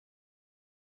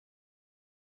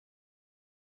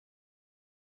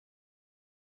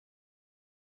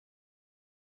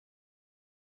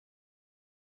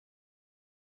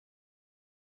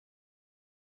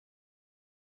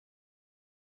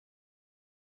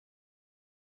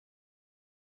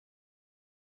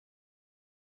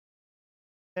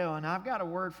And I've got a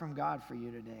word from God for you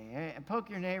today. Poke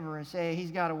your neighbor and say,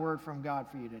 he's got a word from God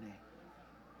for you today.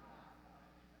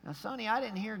 Now, Sonny, I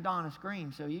didn't hear Donna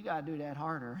scream, so you got to do that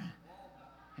harder.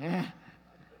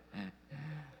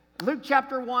 Luke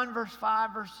chapter 1, verses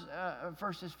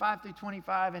 5 through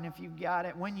 25. And if you've got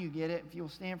it, when you get it, if you'll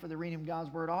stand for the reading of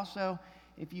God's word. Also,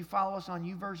 if you follow us on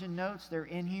YouVersion notes, they're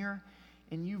in here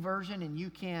in YouVersion, and you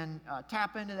can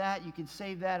tap into that. You can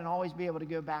save that and always be able to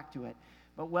go back to it.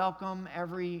 But welcome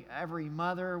every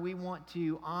mother. We want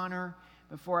to honor,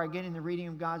 before I get in the reading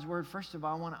of God's word, first of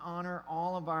all, I want to honor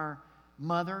all of our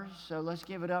mothers. So let's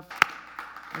give it up.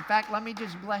 In fact, let me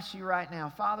just bless you right now.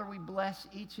 Father, we bless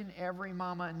each and every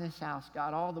mama in this house,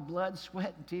 God. All the blood,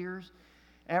 sweat, and tears,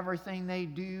 everything they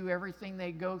do, everything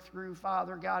they go through,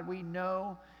 Father, God, we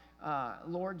know,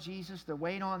 Lord Jesus, the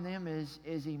weight on them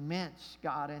is immense,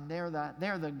 God, and they're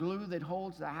the glue that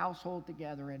holds the household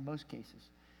together in most cases.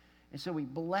 And so we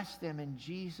bless them in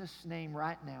Jesus' name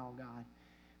right now, God.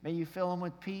 May you fill them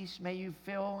with peace. May you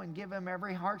fill and give them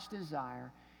every heart's desire.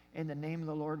 In the name of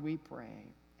the Lord we pray.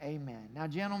 Amen. Now,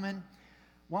 gentlemen,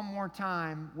 one more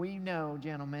time, we know,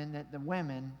 gentlemen, that the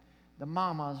women, the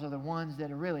mamas, are the ones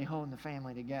that are really holding the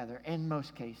family together in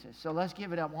most cases. So let's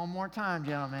give it up one more time,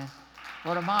 gentlemen,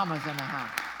 for the mamas in the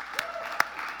house.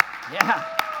 Yeah.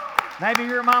 Maybe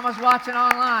your mama's watching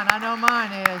online. I know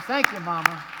mine is. Thank you,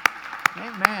 Mama.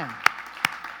 Amen.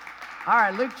 All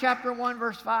right, Luke chapter 1,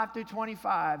 verse 5 through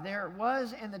 25. There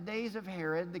was in the days of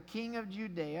Herod, the king of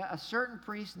Judea, a certain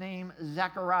priest named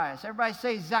Zacharias. Everybody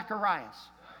say Zacharias.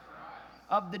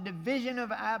 Of the division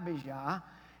of Abijah.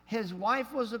 His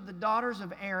wife was of the daughters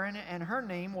of Aaron, and her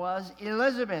name was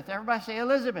Elizabeth. Everybody say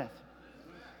Elizabeth.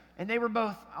 And they were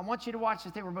both, I want you to watch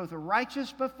this, they were both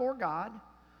righteous before God,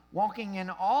 walking in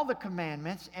all the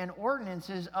commandments and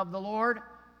ordinances of the Lord,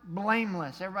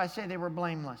 blameless. Everybody say they were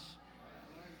blameless.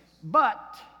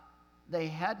 But they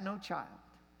had no child,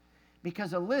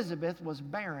 because Elizabeth was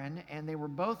barren, and they were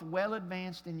both well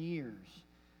advanced in years.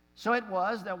 So it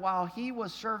was that while he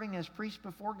was serving as priest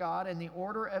before God in the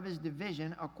order of his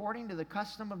division, according to the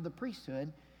custom of the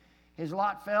priesthood, his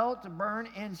lot fell to burn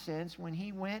incense when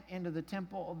he went into the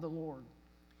temple of the Lord.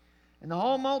 And the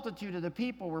whole multitude of the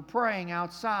people were praying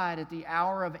outside at the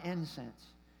hour of incense.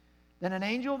 Then an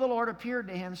angel of the Lord appeared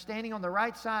to him, standing on the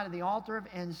right side of the altar of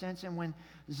incense. And when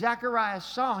Zacharias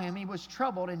saw him, he was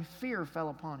troubled, and fear fell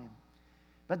upon him.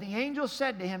 But the angel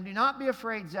said to him, "Do not be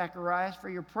afraid, Zacharias, for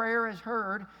your prayer is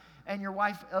heard, and your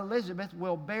wife Elizabeth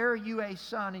will bear you a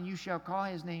son, and you shall call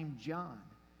his name John.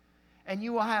 And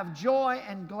you will have joy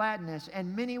and gladness,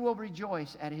 and many will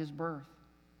rejoice at his birth.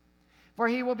 For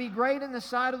he will be great in the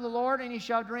sight of the Lord, and he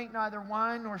shall drink neither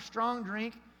wine nor strong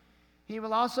drink. He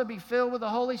will also be filled with the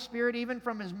Holy Spirit even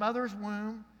from his mother's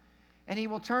womb. And he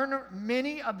will turn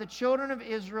many of the children of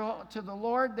Israel to the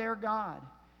Lord their God.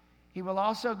 He will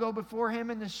also go before him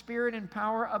in the spirit and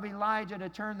power of Elijah to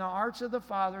turn the hearts of the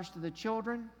fathers to the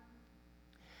children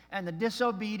and the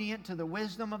disobedient to the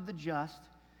wisdom of the just,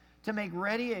 to make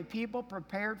ready a people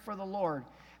prepared for the Lord."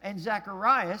 And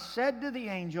Zacharias said to the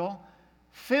angel,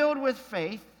 filled with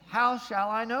faith, "How shall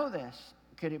I know this?"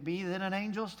 Could it be that an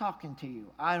angel's talking to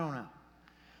you? I don't know.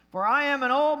 "For I am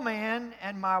an old man,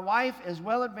 and my wife is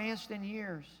well advanced in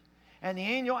years." And the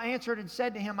angel answered and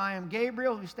said to him, "I am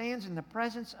Gabriel, who stands in the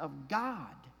presence of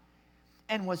God,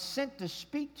 and was sent to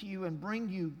speak to you and bring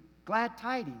you glad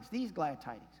tidings, these glad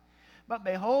tidings. But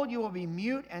behold, you will be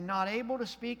mute and not able to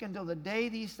speak until the day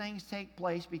these things take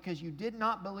place, because you did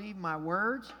not believe my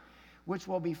words, which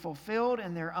will be fulfilled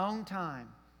in their own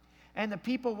time." And the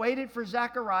people waited for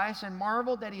Zacharias and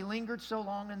marveled that he lingered so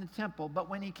long in the temple. But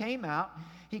when he came out,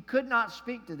 he could not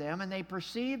speak to them, and they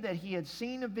perceived that he had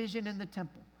seen a vision in the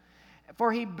temple.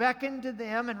 For he beckoned to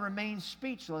them and remained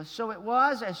speechless. So it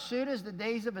was, as soon as the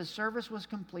days of his service was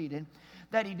completed,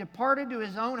 that he departed to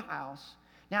his own house.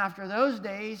 Now after those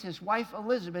days, his wife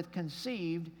Elizabeth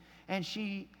conceived, and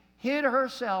she hid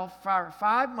herself for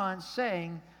 5 months,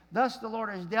 saying, "Thus the Lord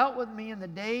has dealt with me in the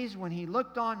days when he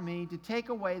looked on me to take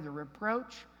away the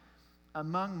reproach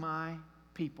among my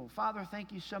people." Father,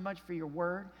 thank you so much for your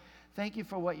word. Thank you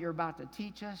for what you're about to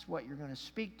teach us, what you're going to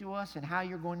speak to us, and how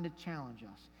you're going to challenge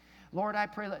us. Lord, I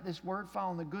pray let this word fall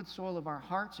on the good soil of our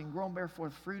hearts and grow and bear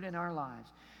forth fruit in our lives.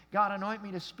 God, anoint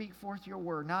me to speak forth your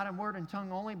word, not in word and tongue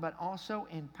only, but also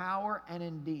in power and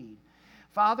in deed.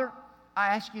 Father,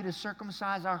 I ask you to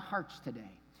circumcise our hearts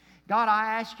today. God,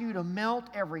 I ask you to melt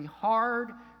every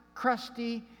hard,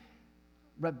 crusty,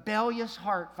 rebellious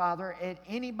heart, Father, at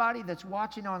anybody that's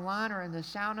watching online or in the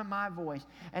sound of my voice,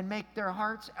 and make our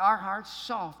hearts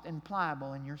soft and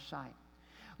pliable in your sight.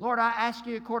 Lord, I ask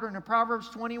you, according to Proverbs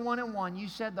 21:1, you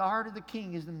said the heart of the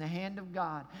king is in the hand of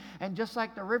God. And just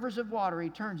like the rivers of water, he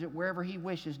turns it wherever he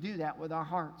wishes. Do that with our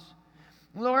hearts.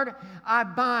 Lord, I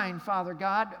bind, Father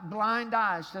God, blind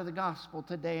eyes to the gospel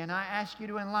today, and I ask you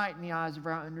to enlighten the eyes of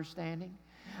our understanding.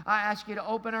 I ask you to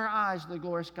open our eyes to the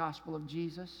glorious gospel of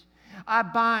Jesus. I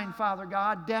bind, Father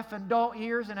God, deaf and dull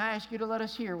ears, and I ask you to let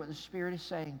us hear what the Spirit is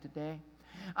saying today.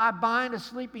 I bind a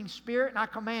sleeping spirit, and I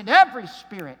command every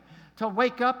spirit to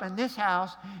wake up in this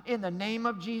house in the name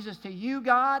of Jesus, to you,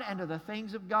 God, and to the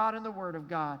things of God and the Word of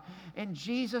God. In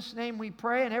Jesus' name we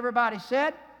pray, and everybody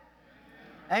said,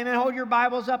 Amen. Amen. Hold your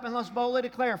Bibles up and let's boldly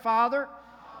declare, Father,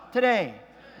 today,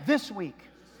 this week,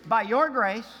 by your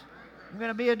grace, I'm going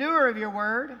to be a doer of your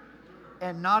word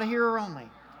and not a hearer only,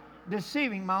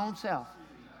 deceiving my own self.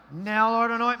 Now,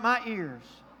 Lord, anoint my ears,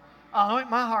 anoint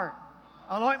my heart,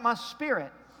 anoint my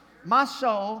spirit, my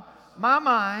soul, my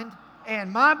mind,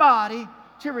 and my body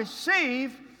to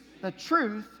receive the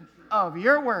truth of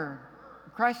your word.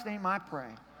 In Christ's name I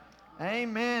pray.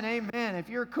 Amen, amen. If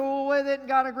you're cool with it and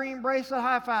got a green bracelet,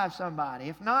 high five somebody.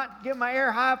 If not, give them an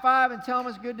air high five and tell them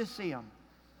it's good to see them.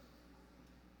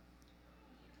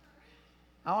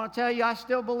 I want to tell you, I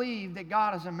still believe that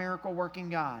God is a miracle-working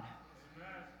God.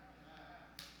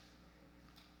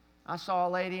 I saw a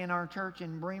lady in our church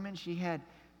in Bremen. She had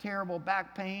terrible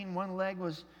back pain. One leg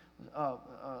was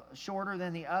shorter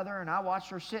than the other, and I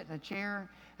watched her sit in a chair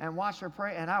and watched her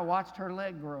pray, and I watched her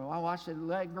leg grow. I watched the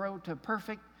leg grow to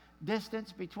perfect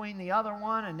distance between the other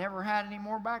one and never had any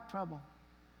more back trouble.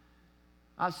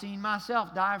 I've seen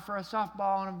myself dive for a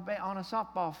softball on a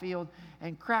softball field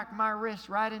and crack my wrist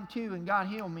right in two, and God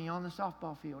healed me on the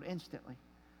softball field instantly.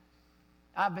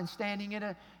 I've been standing at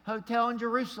a hotel in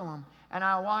Jerusalem, and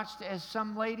I watched as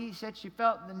some lady said she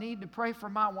felt the need to pray for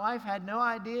my wife, had no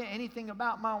idea anything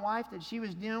about my wife, that she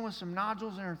was dealing with some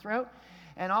nodules in her throat.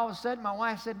 And all of a sudden, my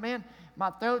wife said, man, my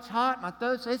throat's hot.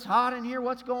 It's hot in here.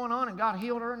 What's going on? And God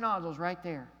healed her nodules right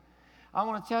there. I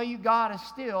want to tell you, God is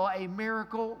still a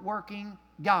miracle-working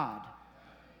God.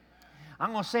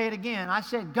 I'm going to say it again. I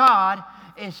said God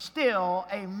is still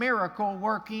a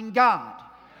miracle-working God.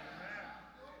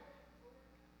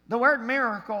 The word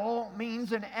miracle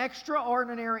means an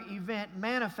extraordinary event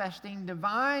manifesting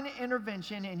divine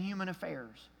intervention in human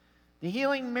affairs. The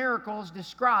healing miracles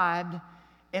described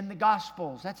in the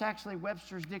Gospels. That's actually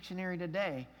Webster's Dictionary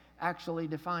today actually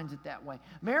defines it that way.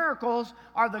 Miracles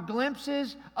are the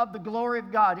glimpses of the glory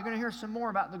of God. You're going to hear some more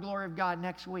about the glory of God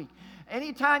next week.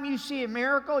 Anytime you see a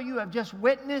miracle, you have just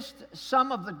witnessed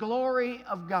some of the glory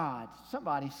of God.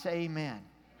 Somebody say amen.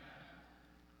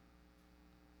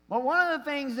 Well, one of the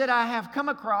things that I have come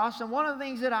across and one of the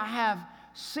things that I have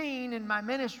seen in my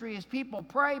ministry is people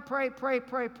pray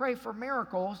for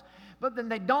miracles, but then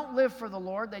they don't live for the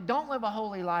Lord. They don't live a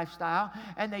holy lifestyle,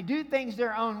 and they do things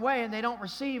their own way, and they don't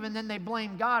receive, and then they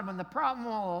blame God, when the problem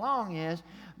all along is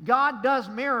God does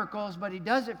miracles, but He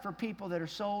does it for people that are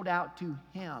sold out to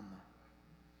Him.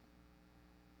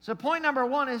 So point number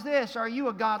one is this: are you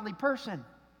a godly person?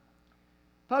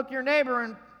 Poke your neighbor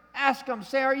and ask them,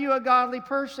 say, are you a godly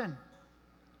person?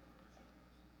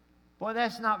 Boy,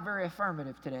 that's not very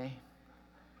affirmative today.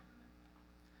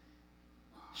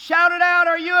 Shout it out,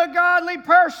 are you a godly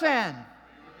person?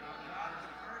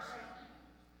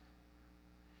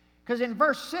 Because in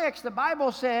verse 6, the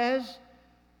Bible says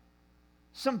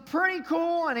some pretty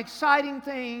cool and exciting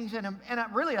things and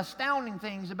really astounding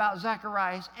things about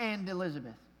Zacharias and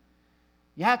Elizabeth.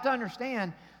 You have to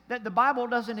understand that the Bible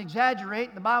doesn't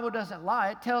exaggerate, the Bible doesn't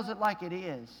lie, it tells it like it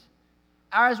is.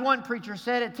 Or as one preacher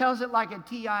said, it tells it like a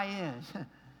T.I. is.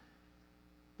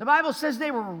 The Bible says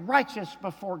they were righteous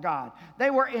before God. They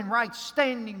were in right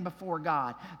standing before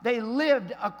God. They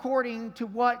lived according to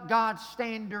what God's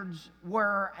standards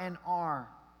were and are.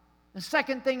 The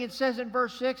second thing it says in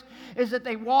verse 6 is that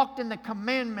they walked in the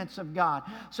commandments of God.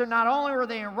 So not only were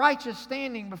they in righteous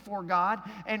standing before God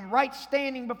and right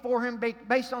standing before Him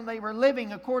based on they were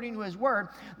living according to His Word,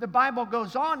 the Bible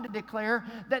goes on to declare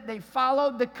that they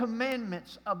followed the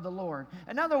commandments of the Lord.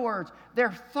 In other words,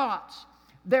 their thoughts,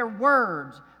 their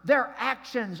words, their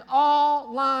actions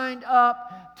all lined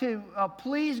up to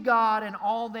please God in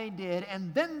all they did.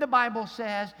 And then the Bible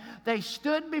says they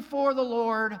stood before the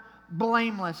Lord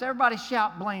blameless. Everybody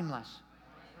shout blameless.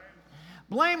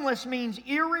 Blameless means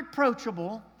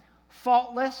irreproachable,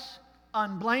 faultless,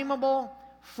 unblameable,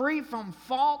 free from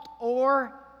fault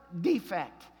or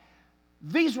defect.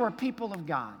 These were people of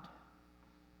God.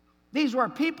 These were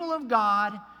people of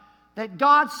God that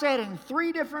God said in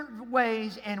 3 different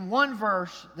ways in one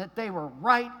verse that they were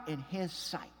right in His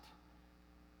sight.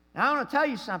 Now I want to tell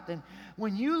you something.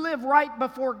 When you live right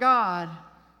before God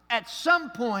at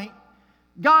some point,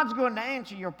 God's going to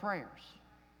answer your prayers.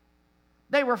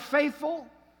 They were faithful.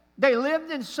 They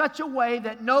lived in such a way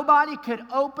that nobody could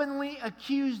openly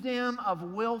accuse them of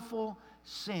willful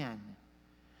sin.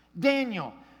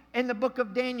 Daniel, in the book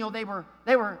of Daniel, they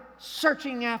were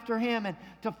searching after him and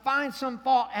to find some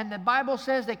fault, and the Bible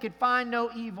says they could find no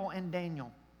evil in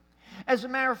Daniel. As a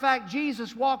matter of fact,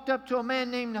 Jesus walked up to a man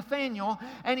named Nathanael,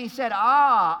 and he said,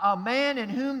 a man in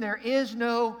whom there is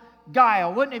no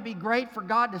guile. Wouldn't it be great for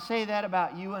God to say that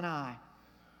about you and I?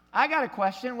 I got a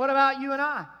question. What about you and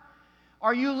I?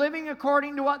 Are you living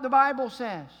according to what the Bible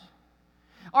says?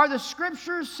 Are the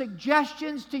Scriptures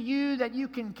suggestions to you that you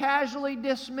can casually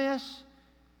dismiss?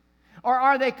 Or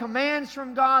are they commands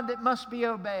from God that must be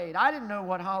obeyed? I didn't know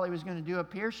what Holly was going to do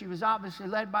up here. She was obviously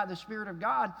led by the Spirit of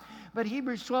God. But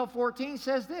Hebrews 12:14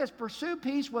 says this, pursue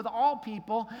peace with all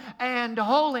people and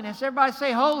holiness. Everybody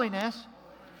say holiness.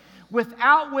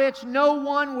 Without which no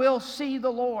one will see the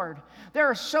Lord. There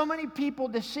are so many people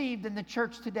deceived in the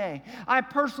church today. I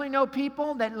personally know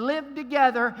people that live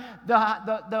together,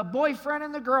 the boyfriend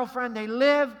and the girlfriend, they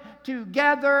live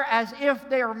together as if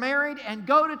they are married and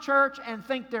go to church and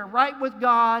think they're right with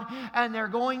God and they're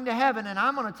going to heaven. And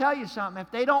I'm going to tell you something, if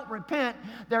they don't repent,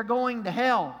 they're going to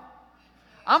hell.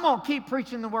 I'm going to keep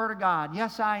preaching the Word of God.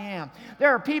 Yes, I am. There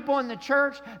are people in the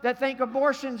church that think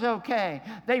abortion's okay.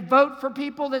 They vote for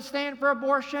people that stand for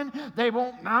abortion. They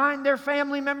won't mind their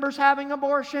family members having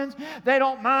abortions. They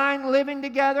don't mind living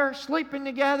together, sleeping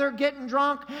together, getting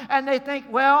drunk. And they think,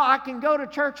 well, I can go to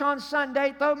church on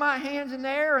Sunday, throw my hands in the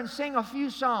air, and sing a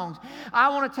few songs. I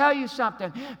want to tell you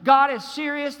something. God is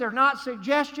serious. They're not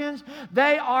suggestions.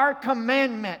 They are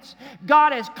commandments.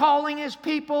 God is calling His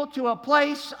people to a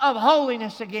place of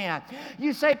holiness again.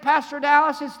 You say, Pastor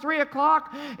Dallas, it's 3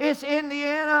 o'clock. It's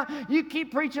Indiana. You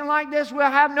keep preaching like this,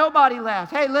 we'll have nobody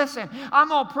left. Hey, listen, I'm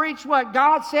going to preach what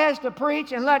God says to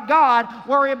preach and let God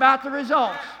worry about the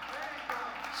results.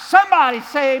 Somebody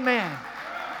say amen.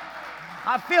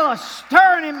 I feel a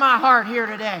stirring in my heart here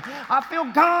today. I feel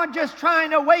God just trying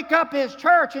to wake up His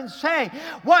church and say,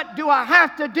 what do I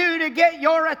have to do to get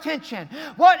your attention?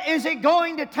 What is it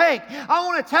going to take? I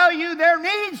want to tell you, there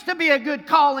needs to be a good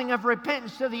calling of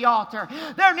repentance to the altar.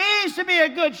 There needs to be a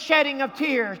good shedding of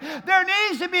tears. There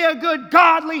needs to be a good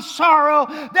godly sorrow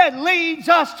that leads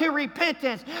us to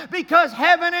repentance, because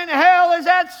heaven and hell is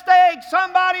at stake.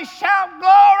 Somebody shout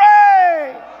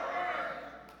glory!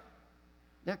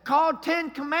 They're called 10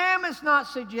 Commandments, not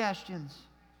suggestions.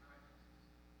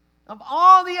 Of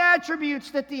all the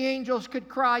attributes that the angels could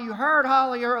cry, you heard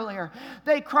Holly earlier,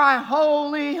 they cry,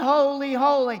 holy, holy,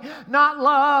 holy. Not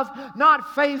love,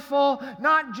 not faithful,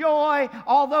 not joy,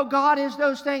 although God is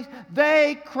those things.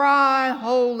 They cry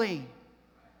holy.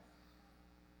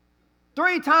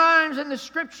 3 times in the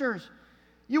Scriptures,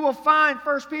 you will find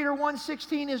 1 Peter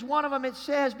 1:16 is one of them. It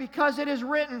says, because it is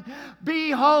written,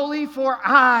 be holy, for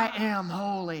I am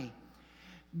holy.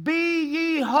 Be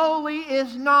ye holy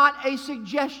is not a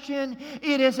suggestion,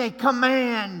 it is a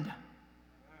command.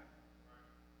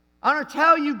 I want to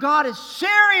tell you, God is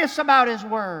serious about His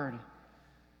Word.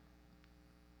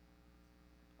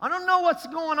 I don't know what's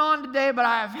going on today, but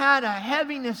I've had a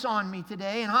heaviness on me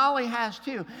today, and Holly has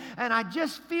too. And I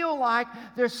just feel like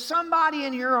there's somebody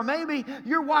in here, or maybe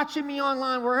you're watching me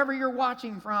online, wherever you're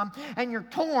watching from, and you're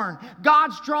torn.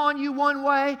 God's drawing you one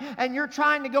way, and you're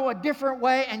trying to go a different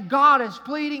way, and God is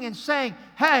pleading and saying,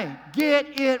 hey,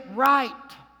 get it right.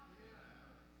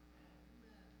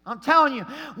 I'm telling you,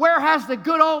 where has the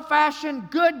good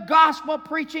old-fashioned, good gospel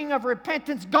preaching of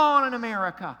repentance gone in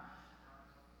America?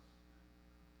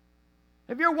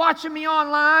 If you're watching me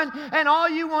online and all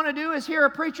you want to do is hear a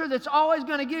preacher that's always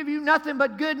going to give you nothing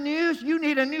but good news, you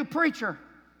need a new preacher.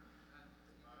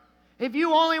 If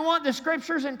you only want the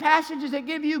Scriptures and passages that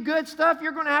give you good stuff,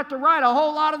 you're going to have to write a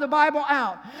whole lot of the Bible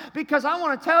out. Because I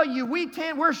want to tell you,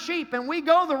 we're sheep and we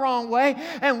go the wrong way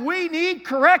and we need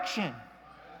correction.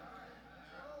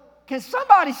 Can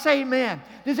somebody say amen?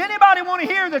 Does anybody want to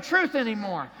hear the truth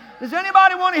anymore? Does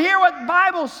anybody want to hear what the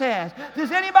Bible says?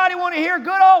 Does anybody want to hear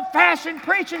good old-fashioned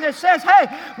preaching that says, hey,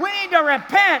 we need to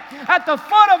repent at the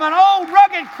foot of an old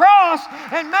rugged cross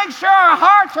and make sure our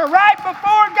hearts are right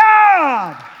before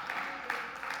God?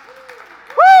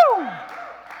 Woo!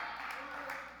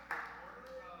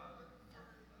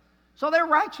 So they're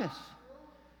righteous.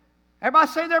 Everybody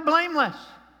say they're blameless.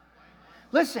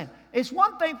 Listen, it's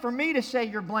one thing for me to say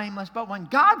you're blameless, but when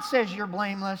God says you're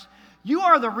blameless, you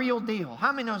are the real deal.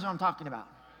 How many knows what I'm talking about?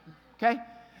 Okay?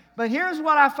 But here's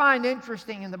what I find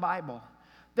interesting in the Bible.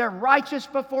 They're righteous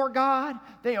before God.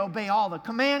 They obey all the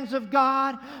commands of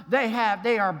God.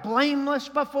 They are blameless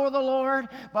before the Lord,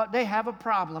 but they have a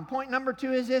problem. Point number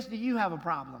 2 is this: do you have a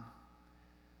problem?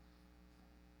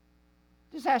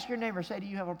 Just ask your neighbor, say, do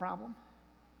you have a problem?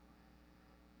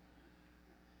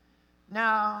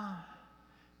 Now,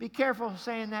 be careful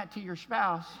saying that to your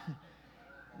spouse.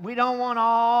 We don't want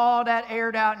all that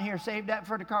aired out in here. Save that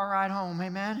for the car ride home.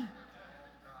 Amen?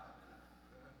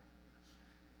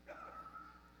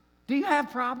 Do you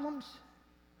have problems?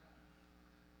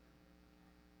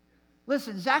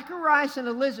 Listen, Zacharias and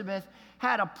Elizabeth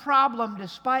had a problem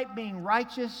despite being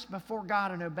righteous before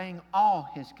God and obeying all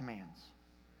His commands.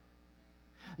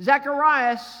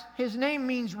 Zacharias, his name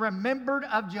means remembered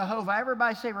of Jehovah.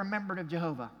 Everybody say remembered of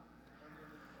Jehovah.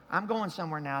 I'm going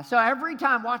somewhere now. So every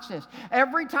time, watch this,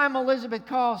 every time Elizabeth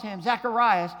calls him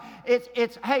Zacharias,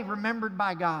 it's hey, remembered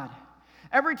by God.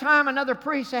 Every time another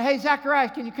priest says, hey,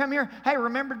 Zacharias, can you come here? Hey,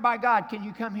 remembered by God, can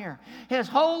you come here? His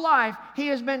whole life, he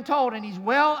has been told, and he's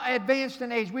well advanced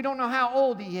in age. We don't know how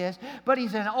old he is, but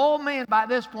he's an old man by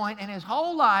this point, and his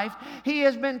whole life, he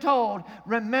has been told,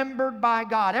 remembered by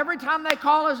God. Every time they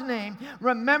call his name,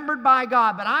 remembered by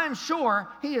God. But I am sure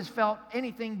he has felt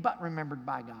anything but remembered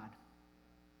by God.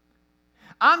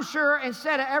 I'm sure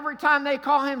instead of every time they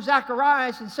call him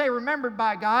Zacharias and say remembered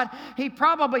by God, he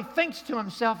probably thinks to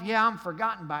himself, yeah, I'm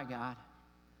forgotten by God.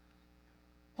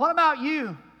 What about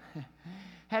you?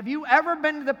 Have you ever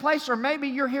been to the place, or maybe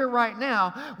you're here right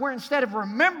now, where instead of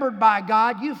remembered by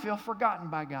God, you feel forgotten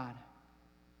by God?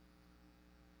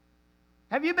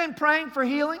 Have you been praying for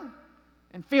healing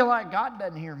and feel like God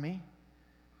doesn't hear me?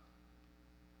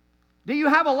 Do you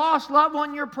have a lost loved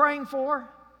one you're praying for,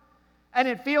 and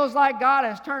it feels like God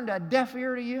has turned a deaf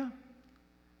ear to you?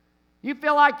 You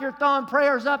feel like you're throwing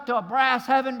prayers up to a brass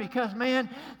heaven because, man,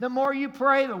 the more you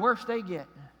pray, the worse they get.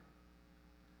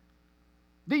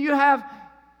 Do you have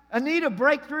a need of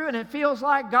breakthrough and it feels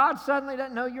like God suddenly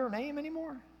doesn't know your name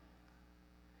anymore?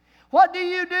 What do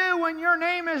you do when your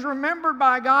name is remembered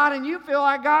by God and you feel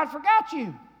like God forgot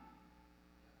you?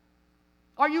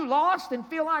 Are you lost and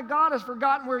feel like God has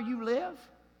forgotten where you live?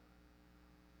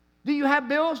 Do you have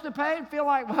bills to pay and feel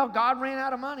like, well, God ran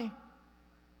out of money?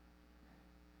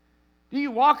 Do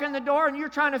you walk in the door and you're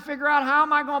trying to figure out, how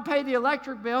am I going to pay the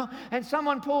electric bill? And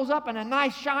someone pulls up in a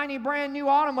nice, shiny, brand new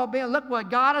automobile. Look what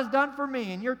God has done for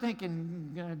me. And you're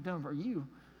thinking, God done for you.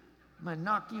 I'm going to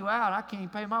knock you out. I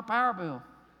can't pay my power bill.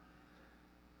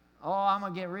 Oh, I'm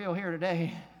going to get real here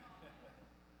today.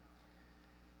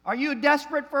 Are you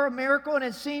desperate for a miracle and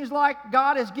it seems like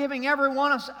God is giving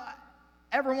everyone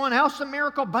else a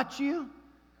miracle but you?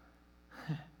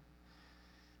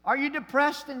 Are you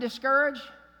depressed and discouraged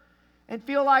and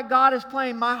feel like God is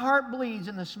playing My Heart Bleeds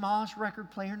in the smallest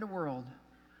record player in the world?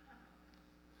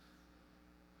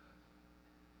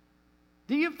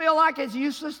 Do you feel like it's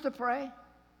useless to pray?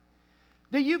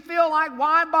 Do you feel like,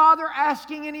 why bother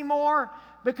asking anymore?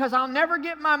 Because I'll never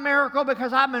get my miracle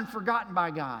because I've been forgotten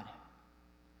by God.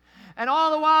 And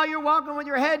all the while you're walking with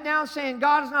your head down saying,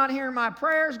 God's not hearing my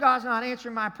prayers, God's not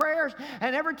answering my prayers.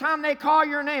 And every time they call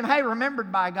your name, hey, remembered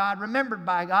by God, remembered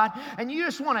by God. And you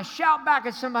just want to shout back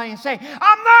at somebody and say,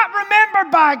 I'm not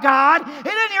remembered by God. He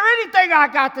didn't hear anything I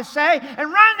got to say.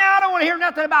 And right now I don't want to hear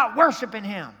nothing about worshiping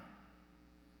Him.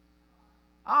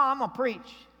 Oh, I'm going to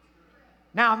preach.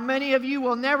 Now, many of you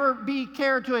will never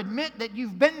care to admit that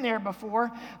you've been there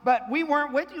before, but we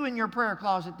weren't with you in your prayer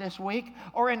closet this week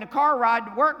or in the car ride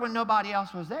to work when nobody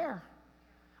else was there.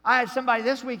 I had somebody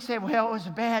this week say, well, it was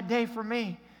a bad day for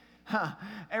me.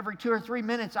 Every 2 or 3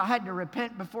 minutes I had to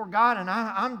repent before God, and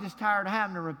I'm just tired of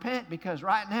having to repent because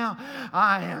right now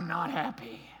I am not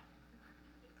happy.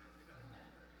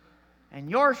 And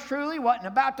yours truly wasn't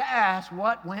about to ask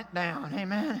what went down.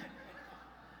 Amen.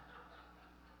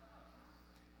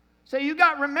 So you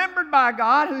got remembered by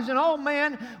God, who's an old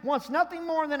man, wants nothing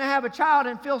more than to have a child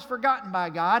and feels forgotten by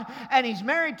God. And he's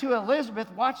married to Elizabeth,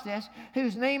 watch this,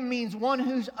 whose name means one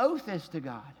whose oath is to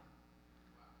God.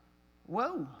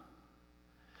 Whoa.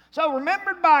 So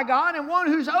remembered by God and one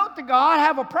whose oath to God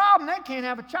have a problem. They can't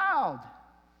have a child.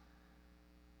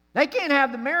 They can't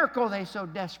have the miracle they so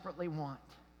desperately want.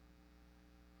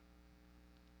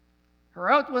 Her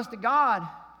oath was to God,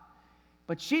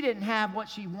 but she didn't have what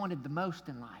she wanted the most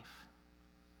in life.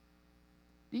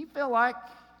 Do you feel like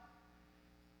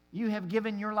you have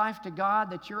given your life to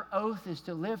God, that your oath is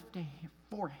to live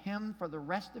for Him for the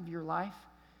rest of your life?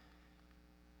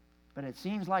 But it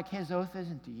seems like His oath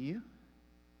isn't to you.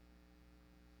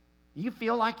 Do you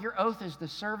feel like your oath is to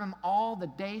serve Him all the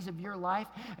days of your life,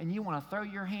 and you want to throw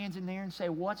your hands in there and say,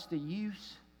 what's the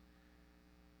use?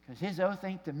 Because His oath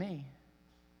ain't to me.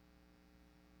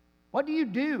 What do you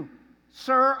do,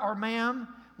 sir or ma'am,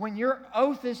 when your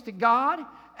oath is to God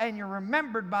and you're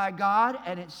remembered by God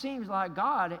and it seems like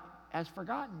God has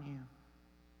forgotten you?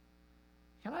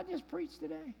 Can I just preach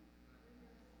today?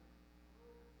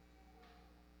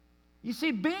 You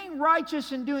see, being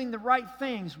righteous and doing the right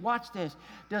things, watch this,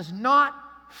 does not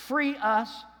free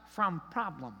us from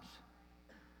problems.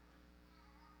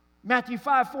 Matthew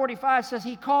 5:45 says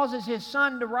He causes His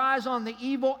sun to rise on the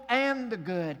evil and the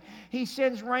good. He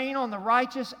sends rain on the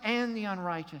righteous and the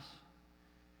unrighteous.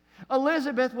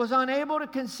 Elizabeth was unable to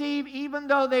conceive even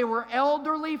though they were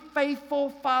elderly, faithful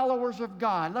followers of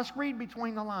God. Let's read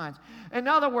between the lines. In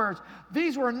other words,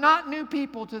 these were not new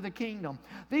people to the kingdom.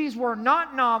 These were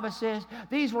not novices.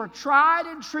 These were tried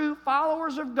and true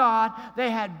followers of God.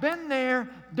 They had been there,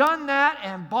 done that,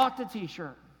 and bought the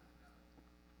t-shirt.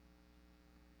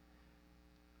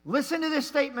 Listen to this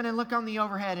statement and look on the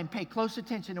overhead and pay close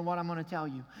attention to what I'm going to tell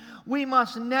you. We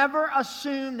must never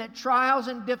assume that trials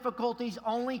and difficulties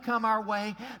only come our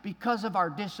way because of our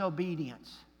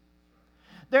disobedience.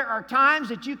 There are times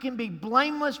that you can be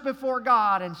blameless before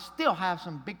God and still have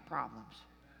some big problems.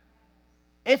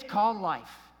 It's called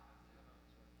life.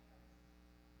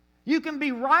 You can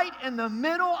be right in the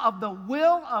middle of the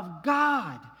will of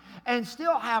God and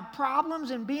still have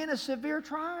problems and be in a severe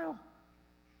trial.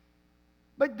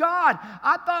 But God,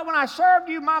 I thought when I served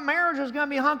you, my marriage was going to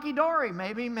be hunky-dory.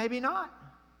 Maybe, maybe not.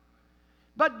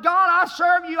 But God, I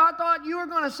served you. I thought you were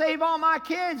going to save all my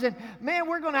kids. And man,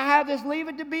 we're going to have this Leave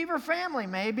It to Beaver family.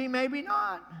 Maybe, maybe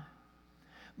not.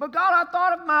 But God, I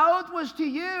thought if my oath was to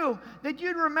you, that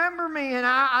you'd remember me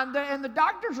and the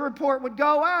doctor's report would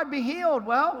go, I'd be healed.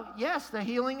 Well, yes, the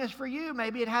healing is for you.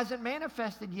 Maybe it hasn't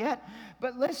manifested yet.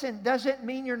 But listen, doesn't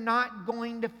mean you're not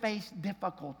going to face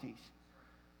difficulties.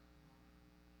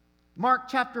 Mark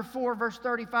chapter 4, verse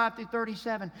 35 through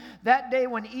 37. That day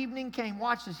when evening came,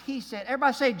 watch this, He said,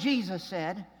 everybody say, Jesus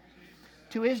said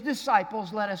to His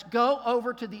disciples, let us go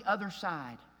over to the other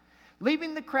side.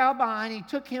 Leaving the crowd behind, He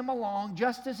took him along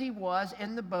just as he was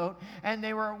in the boat, and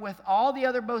they were with all the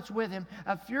other boats with him.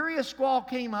 A furious squall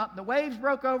came up. The waves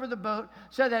broke over the boat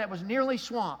so that it was nearly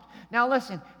swamped. Now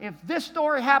listen, if this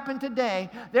story happened today,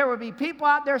 there would be people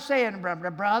out there saying,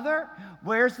 brother,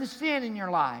 where's the sin in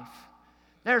your life?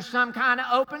 There's some kind of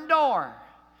open door.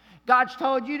 God's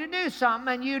told you to do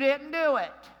something and you didn't do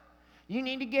it. You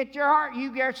need to get your heart.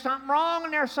 You get something wrong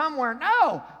in there somewhere.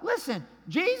 No, listen.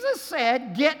 Jesus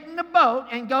said, get in the boat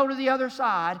and go to the other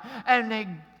side. And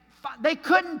they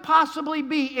couldn't possibly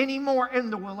be any more in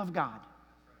the will of God.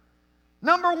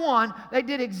 Number one, they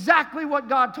did exactly what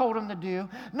God told them to do.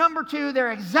 Number two,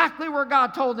 they're exactly where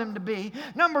God told them to be.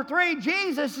 Number three,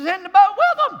 Jesus is in the boat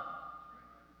with them.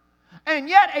 And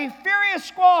yet a furious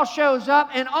squall shows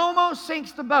up and almost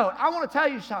sinks the boat. I want to tell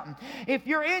you something. If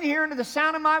you're in here under the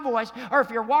sound of my voice, or if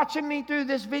you're watching me through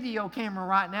this video camera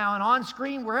right now and on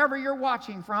screen, wherever you're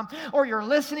watching from, or you're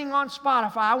listening on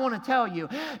Spotify, I want to tell you,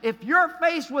 if you're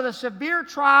faced with a severe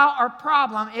trial or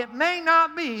problem, it may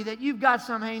not be that you've got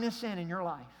some heinous sin in your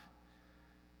life.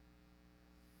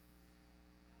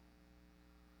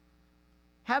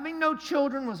 Having no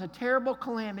children was a terrible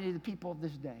calamity to the people of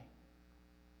this day.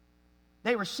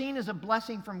 They were seen as a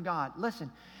blessing from God.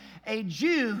 Listen, a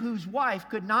Jew whose wife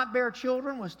could not bear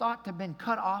children was thought to have been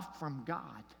cut off from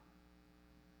God.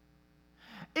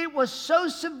 It was so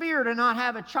severe to not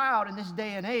have a child in this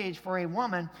day and age for a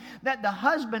woman that the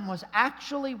husband was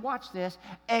actually, watch this,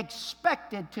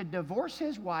 expected to divorce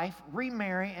his wife,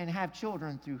 remarry, and have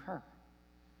children through her.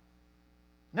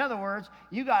 In other words,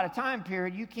 you got a time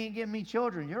period, you can't give me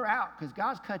children, you're out because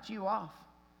God's cut you off.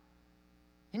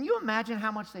 Can you imagine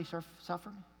how much they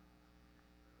suffered?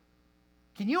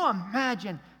 Can you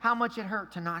imagine how much it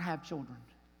hurt to not have children?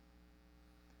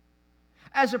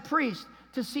 As a priest,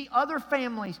 to see other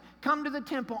families come to the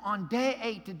temple on day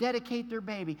 8 to dedicate their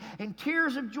baby, and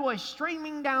tears of joy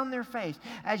streaming down their face,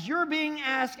 as you're being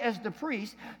asked as the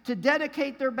priest to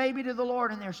dedicate their baby to the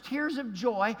Lord, and there's tears of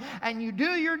joy, and you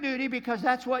do your duty because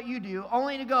that's what you do,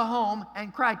 only to go home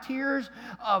and cry tears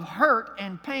of hurt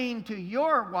and pain to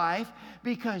your wife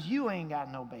because you ain't got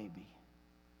no baby.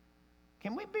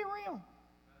 Can we be real?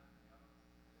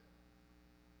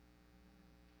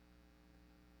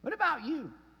 What about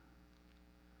you?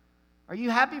 Are you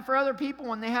happy for other people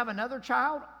when they have another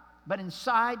child, but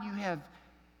inside you have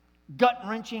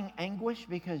gut-wrenching anguish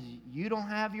because you don't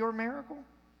have your miracle?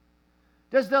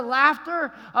 Does the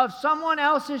laughter of someone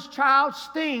else's child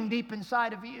sting deep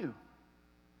inside of you?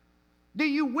 Do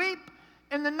you weep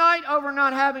in the night over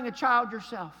not having a child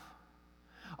yourself?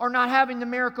 or not having the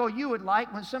miracle you would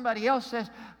like when somebody else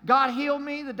says, God healed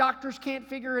me, the doctors can't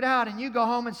figure it out, and you go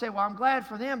home and say, well, I'm glad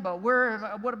for them, but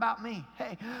what about me?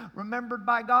 Hey, remembered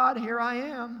by God, here I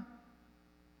am.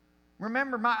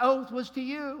 Remember, my oath was to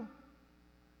you.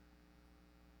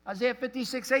 Isaiah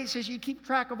 56:8 says, you keep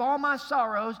track of all my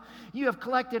sorrows. You have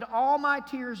collected all my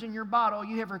tears in your bottle.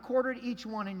 You have recorded each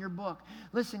one in your book.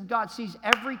 Listen, God sees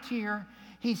every tear.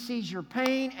 He sees your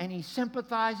pain, and He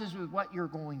sympathizes with what you're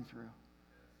going through.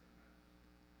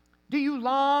 Do you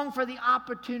long for the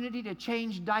opportunity to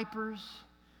change diapers?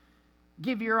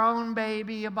 Give your own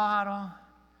baby a bottle?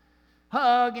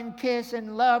 Hug and kiss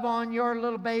and love on your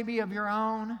little baby of your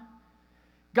own?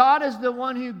 God is the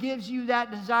one who gives you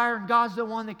that desire, and God's the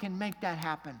one that can make that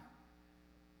happen.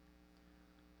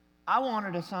 I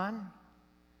wanted a son.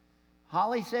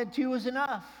 Holly said 2 was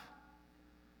enough.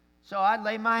 So I'd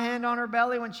lay my hand on her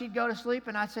belly when she'd go to sleep,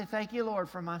 and I'd say, thank you, Lord,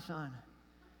 for my son.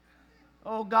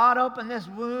 Oh, God, open this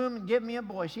womb and give me a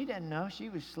boy. She didn't know. She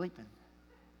was sleeping.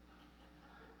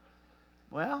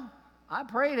 Well, I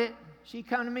prayed it. She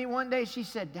come to me one day. She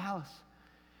said, Dallas,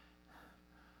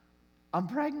 I'm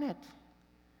pregnant.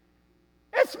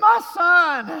 It's my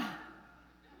son.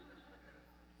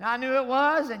 I knew it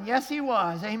was, and yes, he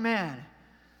was. Amen.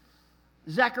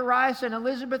 Zacharias and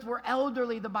Elizabeth were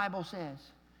elderly, the Bible says.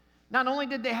 Not only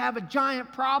did they have a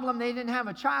giant problem, they didn't have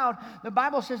a child. The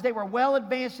Bible says they were well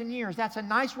advanced in years. That's a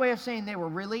nice way of saying they were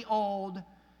really old,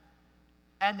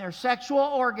 and their sexual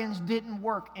organs didn't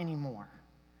work anymore.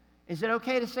 Is it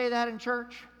okay to say that in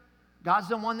church? God's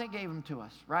the one that gave them to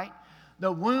us, right?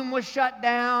 The womb was shut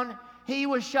down. He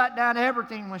was shut down.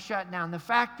 Everything was shut down. The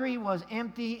factory was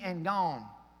empty and gone.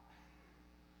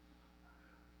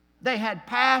 They had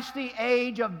passed the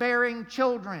age of bearing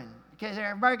children. Okay,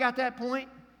 everybody got that point?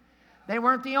 They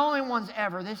weren't the only ones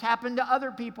ever. This happened to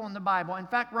other people in the Bible. In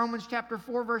fact, Romans chapter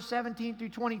 4, verse 17 through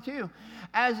 22.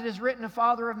 As it is written, a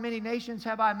father of many nations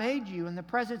have I made you, in the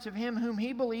presence of him whom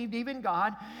he believed, even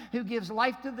God, who gives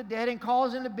life to the dead and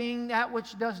calls into being that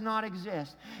which does not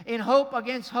exist. In hope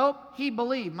against hope, he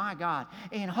believed. My God.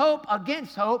 In hope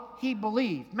against hope, he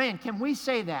believed. Man, can we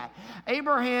say that?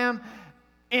 Abraham,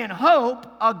 in hope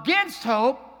against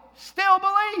hope, still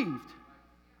believed.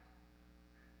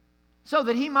 So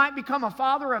that he might become a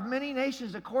father of many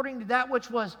nations according to that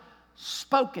which was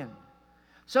spoken.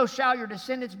 So shall your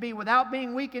descendants be. Without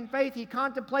being weak in faith, he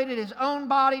contemplated his own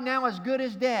body now as good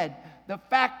as dead. The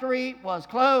factory was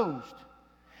closed.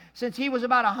 Since he was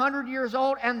about 100 years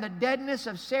old, and the deadness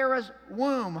of Sarah's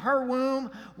womb. Her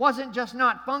womb wasn't just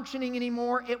not functioning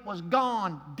anymore. It was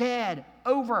gone, dead,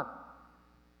 over.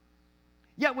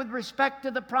 Yet with respect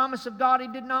to the promise of God, he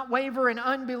did not waver in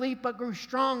unbelief, but grew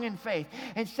strong in faith.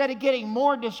 Instead of getting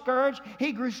more discouraged,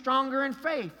 he grew stronger in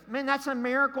faith. Man, that's a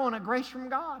miracle and a grace from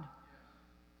God.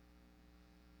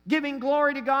 Giving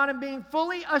glory to God and being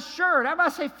fully assured.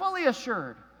 Everybody say fully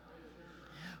assured.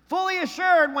 Fully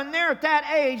assured when they're at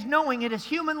that age, knowing it is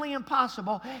humanly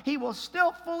impossible, he was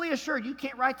still fully assured. You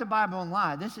can't write the Bible and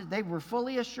lie. They were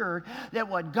fully assured that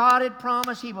what God had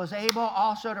promised, he was able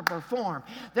also to perform.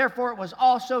 Therefore, it was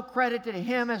also credited to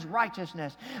him as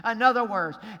righteousness. In other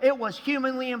words, it was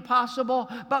humanly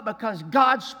impossible, but because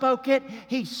God spoke it,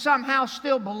 he somehow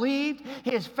still believed.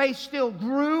 His faith still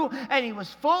grew, and he was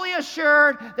fully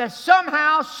assured that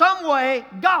somehow, some way,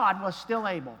 God was still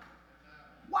able.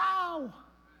 Wow!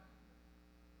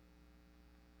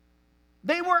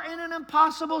 They were in an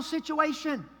impossible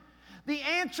situation. The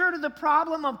answer to the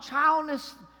problem of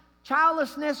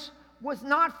childlessness was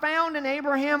not found in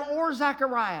Abraham or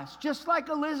Zacharias. Just like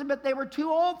Elizabeth, they were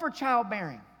too old for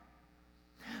childbearing.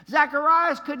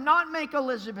 Zacharias could not make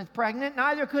Elizabeth pregnant,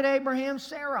 neither could Abraham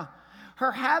Sarah.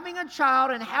 Her having a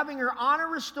child and having her honor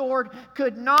restored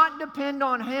could not depend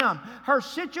on him. Her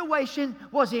situation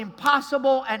was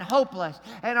impossible and hopeless.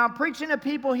 And I'm preaching to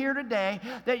people here today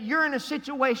that you're in a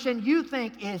situation you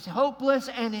think is hopeless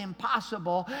and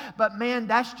impossible, but man,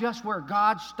 that's just where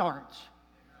God starts.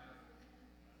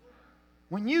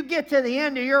 When you get to the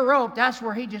end of your rope, that's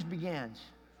where he just begins.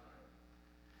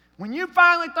 When you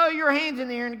finally throw your hands in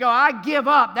the air and go, I give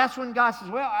up, that's when God says,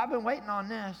 well, I've been waiting on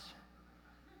this.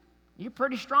 You're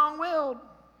pretty strong-willed.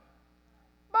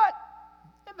 But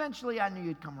eventually I knew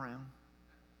you'd come around.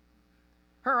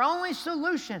 Her only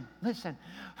solution, listen,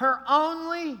 her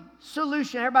only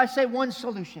solution, everybody say one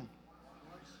solution.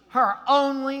 Her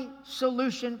only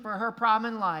solution for her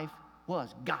problem in life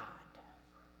was God.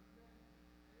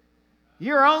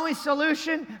 Your only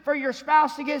solution for your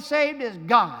spouse to get saved is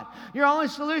God. Your only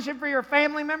solution for your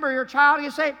family member, your child to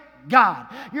get saved, God.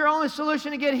 Your only solution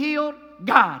to get healed,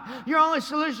 God. Your only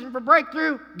solution for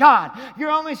breakthrough, God.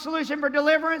 Your only solution for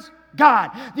deliverance,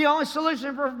 God. The only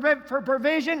solution for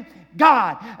provision,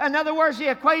 God. In other words, the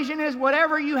equation is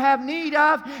whatever you have need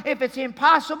of, if it's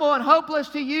impossible and hopeless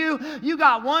to you, you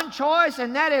got one choice,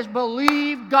 and that is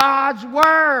believe God's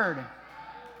Word.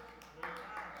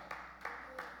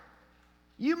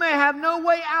 You may have no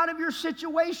way out of your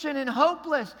situation and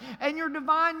hopeless, and your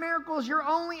divine miracle is your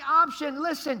only option.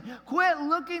 Listen, quit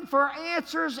looking for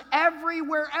answers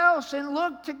everywhere else and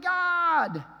look to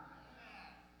God.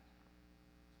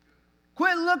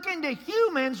 Quit looking to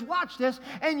humans, watch this,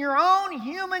 and your own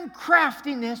human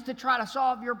craftiness to try to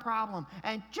solve your problem,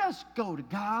 and just go to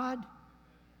God.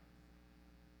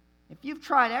 If you've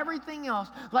tried everything else,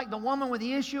 like the woman with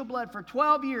the issue of blood for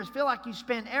 12 years, feel like you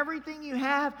spend everything you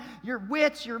have, your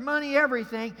wits, your money,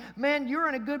 everything, man, you're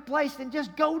in a good place, then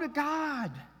just go to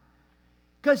God.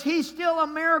 Because He's still a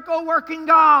miracle-working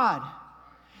God.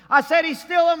 I said He's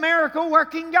still a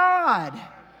miracle-working God.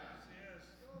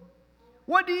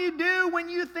 What do you do when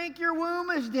you think your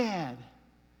womb is dead?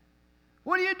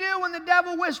 What do you do when the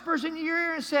devil whispers in your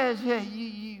ear and says, hey,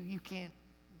 you can't,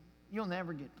 you'll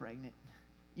never get pregnant.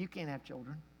 You can't have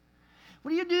children.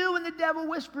 What do you do when the devil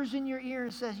whispers in your ear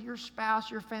and says your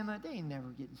spouse, your family, they ain't never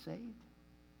getting saved?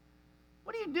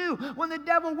 What do you do when the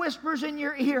devil whispers in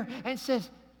your ear and says,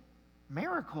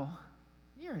 miracle,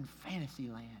 you're in fantasy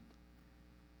land.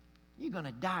 You're going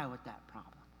to die with that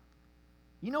problem.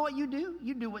 You know what you do?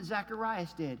 You do what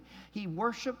Zacharias did. He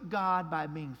worshiped God by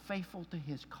being faithful to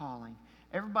his calling.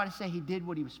 Everybody say he did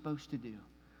what he was supposed to do.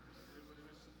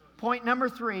 Point number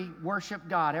 3, worship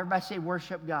God. Everybody say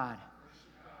worship God.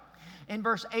 In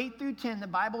verse 8 through 10, the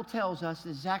Bible tells us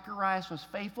that Zacharias was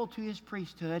faithful to his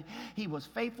priesthood. He was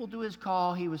faithful to his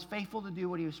call. He was faithful to do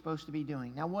what he was supposed to be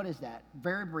doing. Now, what is that?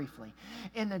 Very briefly.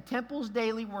 In the temple's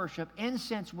daily worship,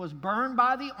 incense was burned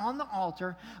on the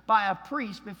altar by a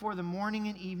priest before the morning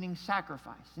and evening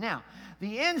sacrifice. Now,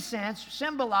 the incense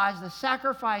symbolized the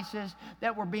sacrifices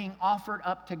that were being offered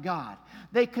up to God.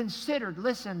 They considered,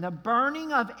 listen, the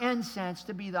burning of incense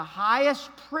to be the highest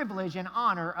privilege and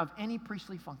honor of any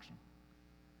priestly function.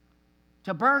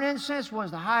 To burn incense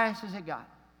was the highest as it got.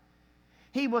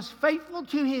 He was faithful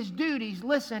to his duties,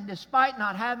 listen, despite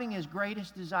not having his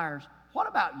greatest desires. What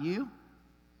about you?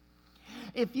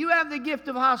 If you have the gift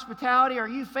of hospitality, are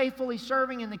you faithfully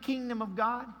serving in the kingdom of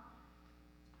God?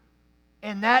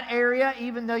 In that area,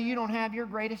 even though you don't have your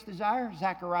greatest desire,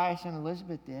 Zacharias and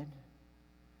Elizabeth did.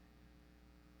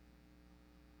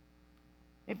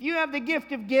 If you have the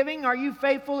gift of giving, are you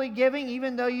faithfully giving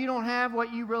even though you don't have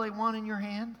what you really want in your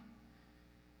hand?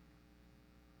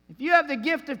 If you have the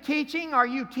gift of teaching, are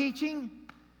you teaching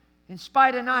in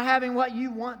spite of not having what you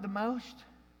want the most?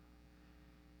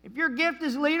 If your gift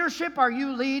is leadership, are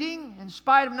you leading in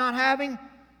spite of not having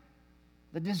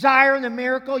the desire and the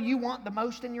miracle you want the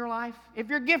most in your life? If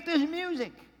your gift is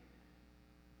music,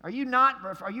 are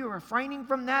you refraining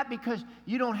from that because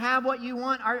you don't have what you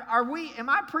want? Am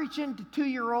I preaching to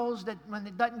 2-year-olds that when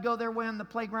it doesn't go their way on the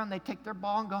playground, they take their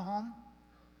ball and go home?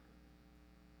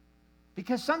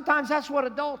 Because sometimes that's what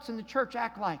adults in the church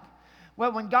act like.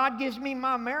 Well, when God gives me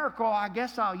my miracle, I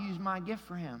guess I'll use my gift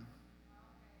for Him.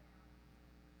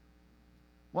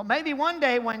 Well, maybe one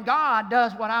day when God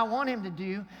does what I want Him to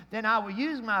do, then I will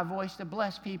use my voice to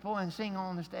bless people and sing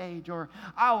on the stage. Or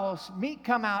I will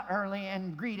come out early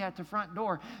and greet at the front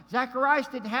door. Zacharias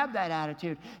didn't have that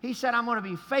attitude. He said, I'm going to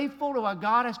be faithful to what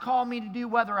God has called me to do,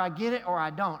 whether I get it or I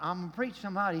don't. I'm going to preach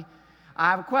somebody.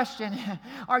 I have a question.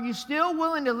 Are you still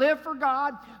willing to live for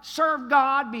God, serve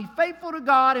God, be faithful to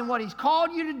God in what He's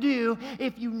called you to do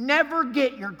if you never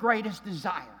get your greatest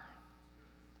desire?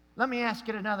 Let me ask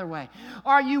it another way.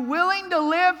 Are you willing to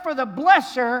live for the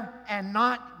blesser and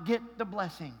not get the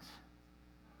blessings?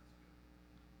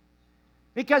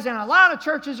 Because in a lot of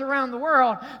churches around the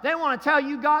world, they want to tell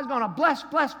you God's going to bless,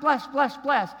 bless, bless, bless,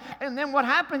 bless. And then what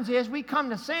happens is we come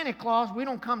to Santa Claus, we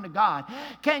don't come to God.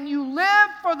 Can you live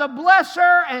for the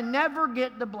blesser and never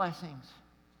get the blessings?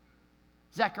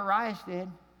 Zacharias did.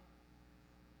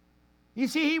 You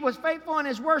see, he was faithful in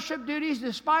his worship duties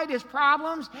despite his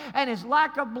problems and his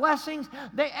lack of blessings.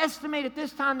 They estimate at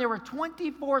this time there were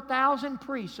 24,000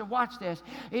 priests. So watch this.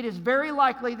 It is very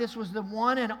likely this was the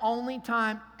one and only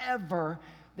time ever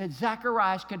that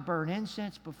Zacharias could burn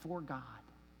incense before God.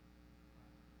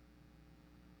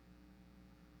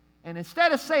 And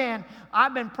instead of saying,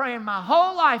 I've been praying my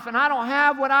whole life and I don't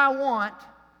have what I want,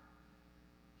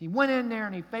 he went in there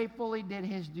and he faithfully did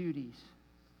his duties.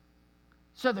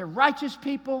 So they're righteous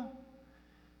people.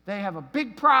 They have a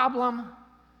big problem.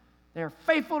 They're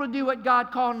faithful to do what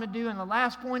God called them to do. And the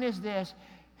last point is this.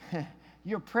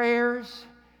 Your prayers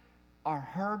are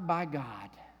heard by God.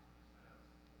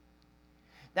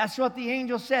 That's what the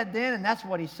angel said then, and that's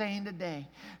what he's saying today.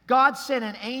 God sent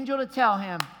an angel to tell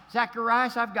him,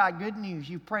 Zacharias, I've got good news.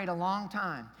 You've prayed a long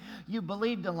time. You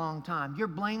believed a long time. You're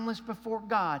blameless before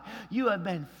God. You have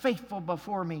been faithful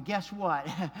before me. Guess what?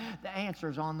 The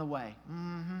answer's on the way.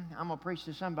 I'm going to preach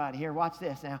to somebody here. Watch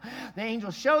this now. The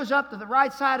angel shows up to the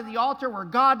right side of the altar where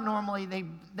God normally,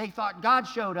 they thought God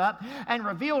showed up and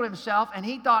revealed himself, and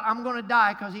he thought, I'm going to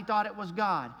die because he thought it was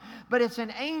God. But it's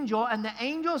an angel, and the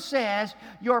angel says,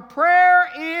 your prayer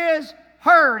is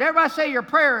heard. Everybody say your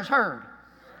prayer is heard.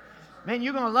 Man,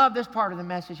 you're going to love this part of the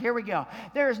message. Here we go.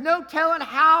 There is no telling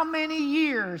how many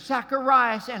years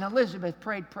Zacharias and Elizabeth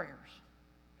prayed prayers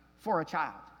for a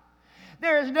child.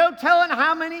 There is no telling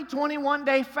how many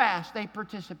 21-day fasts they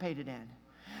participated in.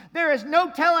 There is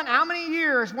no telling how many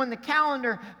years when the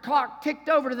calendar clock ticked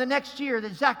over to the next year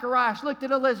that Zacharias looked at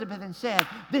Elizabeth and said,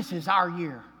 this is our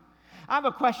year. I have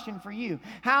a question for you.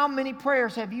 How many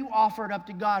prayers have you offered up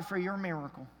to God for your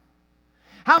miracle?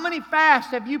 How many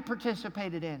fasts have you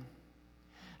participated in?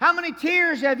 How many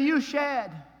tears have you shed?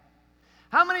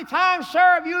 How many times, sir,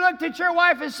 have you looked at your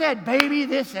wife and said, baby,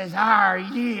 this is our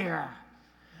year?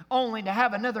 Only to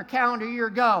have another calendar year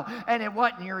go, and it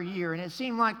wasn't your year, and it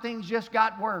seemed like things just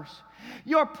got worse.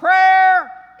 Your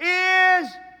prayer is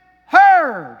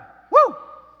heard. Woo!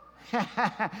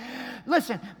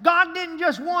 Listen, God didn't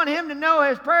just want him to know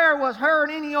his prayer was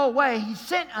heard any old way. He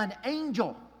sent an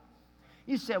angel.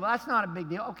 You said, well, that's not a big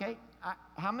deal. Okay.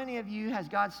 How many of you has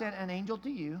God sent an angel to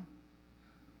you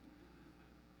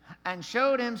and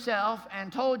showed himself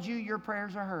and told you your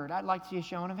prayers are heard? I'd like to see a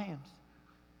showing of hands.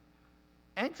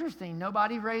 Interesting,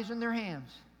 nobody raising their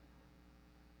hands.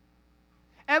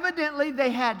 Evidently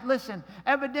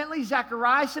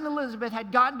Zacharias and Elizabeth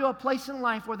had gotten to a place in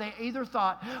life where they either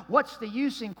thought, what's the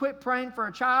use in quit praying for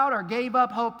a child, or gave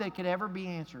up hope that could ever be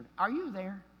answered. Are you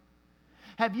there?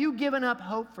 Have you given up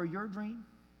hope for your dream?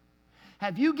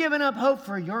 Have you given up hope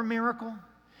for your miracle?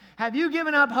 Have you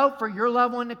given up hope for your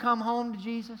loved one to come home to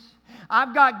Jesus?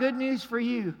 I've got good news for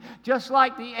you. Just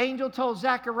like the angel told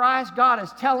Zacharias, God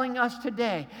is telling us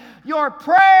today, your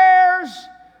prayers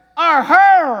are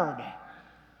heard.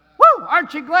 Woo!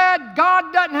 Aren't you glad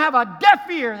God doesn't have a deaf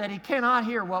ear that he cannot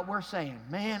hear what we're saying?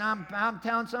 Man, I'm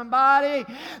telling somebody.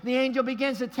 The angel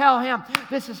begins to tell him,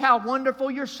 this is how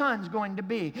wonderful your son's going to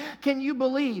be. Can you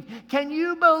believe? Can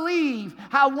you believe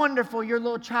how wonderful your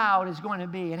little child is going to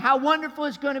be and how wonderful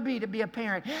it's going to be a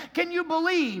parent? Can you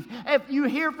believe if you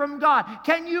hear from God?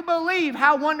 Can you believe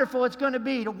how wonderful it's going to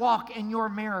be to walk in your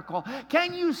miracle?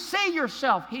 Can you see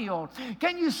yourself healed?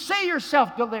 Can you see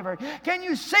yourself delivered? Can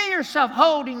you see yourself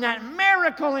holding that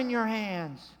miracle in your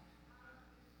hands?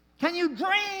 Can you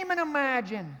dream and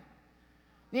imagine?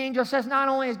 The angel says, not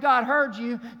only has God heard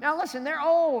you, now listen, they're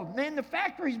old. Man, the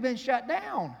factory's been shut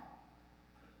down.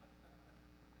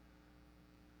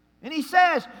 And he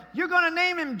says, you're going to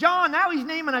name him John. Now he's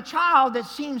naming a child that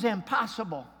seems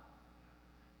impossible.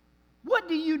 What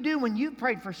do you do when you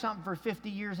prayed for something for 50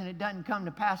 years and it doesn't come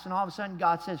to pass, and all of a sudden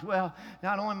God says, well,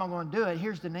 not only am I going to do it,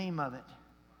 here's the name of it.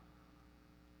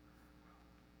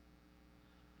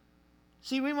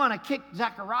 See, we want to kick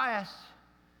Zacharias,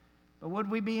 but would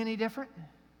we be any different?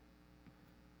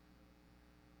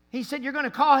 He said, you're going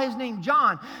to call his name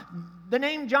John. The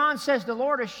name John says the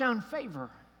Lord has shown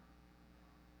favor.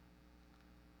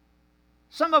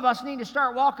 Some of us need to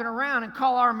start walking around and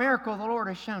call our miracle the Lord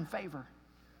has shown favor.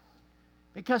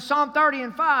 Because Psalm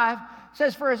 30:5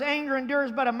 says, for his anger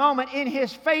endures but a moment, in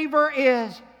his favor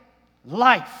is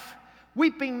life.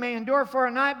 Weeping may endure for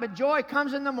a night, but joy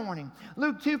comes in the morning.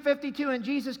 Luke 2:52, and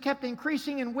Jesus kept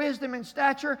increasing in wisdom and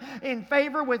stature, in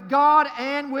favor with God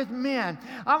and with men.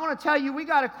 I want to tell you, we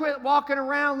got to quit walking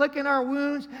around licking our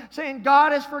wounds, saying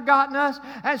God has forgotten us,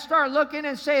 and start looking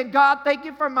and saying, God, thank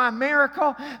you for my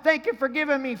miracle. Thank you for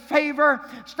giving me favor.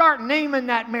 Start naming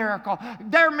that miracle.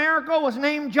 Their miracle was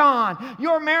named John.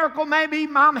 Your miracle may be,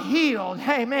 I'm healed.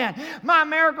 Amen. My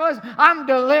miracle is, I'm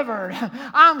delivered.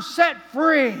 I'm set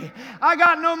free. I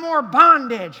got no more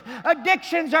bondage.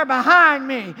 Addictions are behind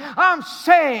me. I'm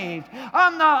saved.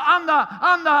 I'm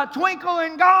the twinkle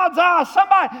in God's eye.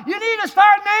 Somebody, you need to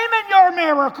start naming your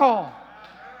miracle.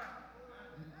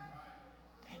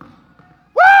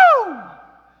 Woo!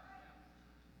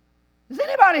 Is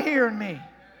anybody hearing me?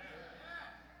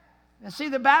 And see,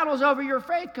 the battle's over your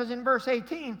faith, because in verse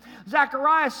 18,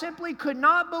 Zacharias simply could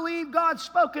not believe God's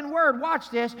spoken word.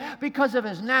 Watch this, because of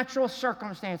his natural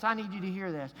circumstance. I need you to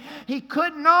hear this. He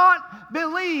could not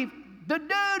believe. The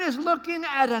dude is looking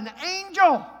at an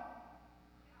angel.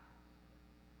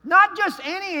 Not just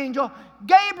any angel,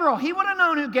 Gabriel. He would have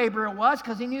known who Gabriel was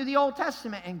because he knew the Old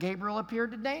Testament, and Gabriel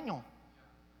appeared to Daniel.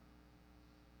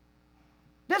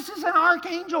 This is an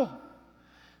archangel.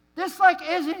 This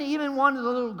isn't even one of the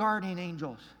little guardian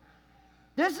angels.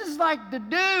 This is like the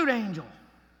dude angel.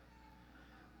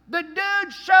 The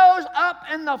dude shows up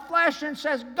in the flesh and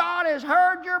says, God has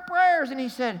heard your prayers. And he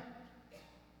said,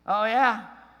 oh yeah?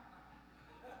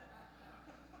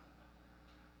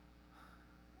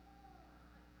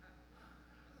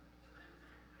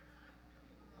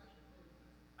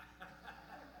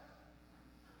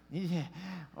 He said,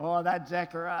 oh, that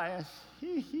Zacharias.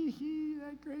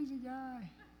 That crazy guy.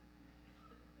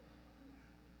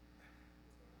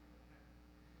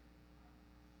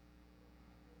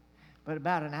 But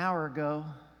about an hour ago,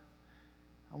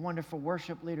 a wonderful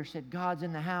worship leader said, God's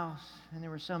in the house. And there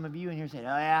were some of you in here who said,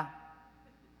 oh, yeah?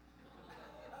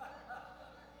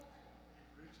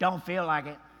 Don't feel like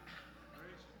it.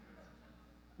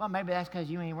 Well, maybe that's because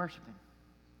you ain't worshiping.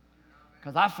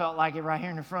 Because I felt like it right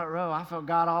here in the front row. I felt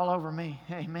God all over me.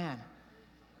 Amen.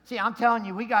 See, I'm telling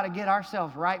you, we got to get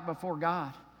ourselves right before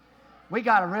God. We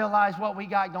got to realize what we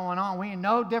got going on. We ain't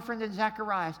no different than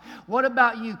Zacharias. What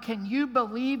about you? Can you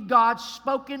believe God's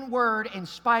spoken word in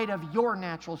spite of your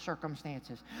natural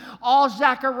circumstances? All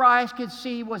Zacharias could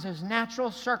see was his natural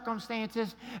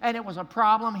circumstances, and it was a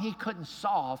problem he couldn't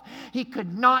solve. He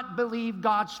could not believe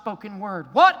God's spoken word.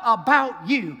 What about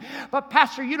you? But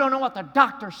Pastor, you don't know what the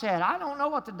doctor said. I don't know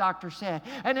what the doctor said.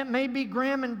 And it may be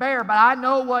grim and bare, but I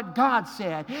know what God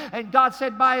said. And God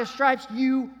said, by his stripes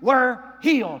you were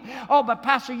healed. Oh, but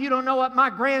Pastor, you don't know what my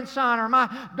grandson or my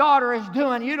daughter is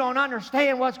doing. You don't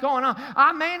understand what's going on.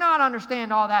 I may not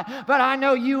understand all that, but I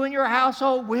know you and your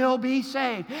household will be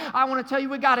saved. I want to tell you,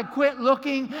 we got to quit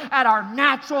looking at our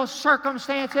natural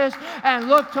circumstances and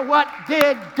look to what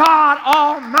did God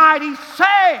Almighty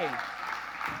say.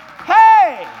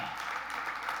 Hey!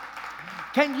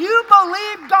 Can you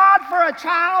believe God for a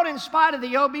child in spite of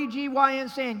the OBGYN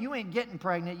saying you ain't getting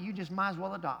pregnant, you just might as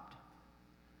well adopt?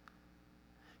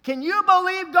 Can you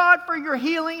believe God for your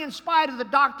healing in spite of the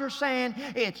doctor saying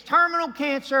it's terminal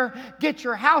cancer, get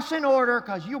your house in order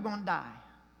because you're going to die?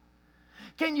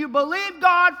 Can you believe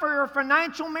God for your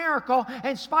financial miracle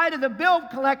in spite of the bill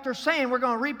collector saying we're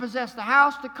going to repossess the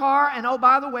house, the car, and oh,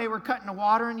 by the way, we're cutting the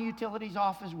water and utilities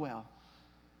off as well?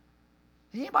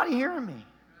 Is anybody hearing me?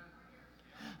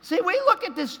 See, we look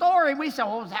at this story, we say,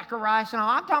 oh, Zacharias and all.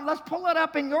 I'm talking, let's pull it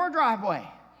up in your driveway.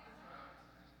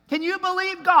 Can you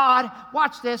believe God,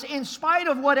 watch this, in spite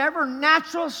of whatever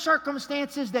natural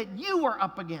circumstances that you were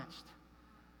up against?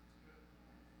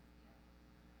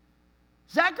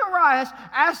 Zacharias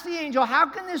asked the angel, how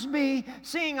can this be,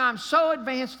 seeing I'm so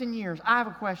advanced in years? I have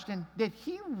a question. Did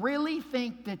he really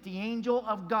think that the angel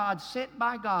of God sent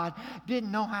by God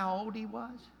didn't know how old he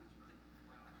was?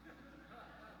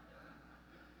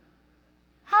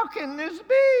 How can this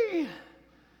be?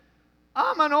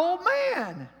 I'm an old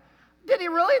man. Did he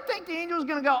really think the angel was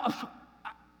going to go, oh,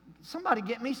 somebody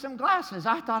get me some glasses?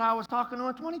 I thought I was talking to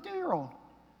a 22-year-old.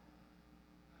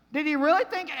 Did he really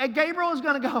think Gabriel was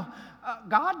going to go,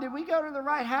 God, did we go to the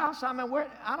right house? I mean,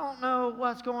 I don't know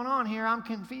what's going on here. I'm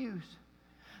confused.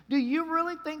 Do you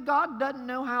really think God doesn't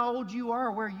know how old you are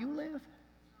or where you live?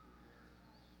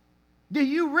 Do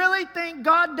you really think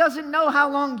God doesn't know how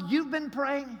long you've been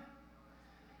praying?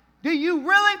 Do you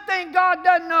really think God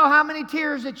doesn't know how many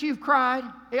tears that you've cried?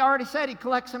 He already said he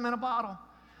collects them in a bottle.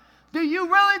 Do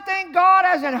you really think God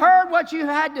hasn't heard what you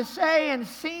had to say and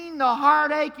seen the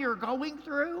heartache you're going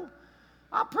through?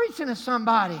 I'm preaching to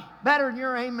somebody better than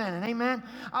your amen and amen.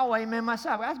 I'll amen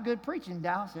myself. That's good preaching,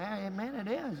 Dallas. Yeah, amen,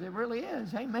 it is. It really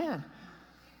is. Amen.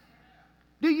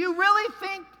 Do you really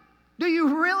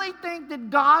think that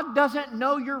God doesn't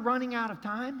know you're running out of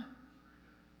time?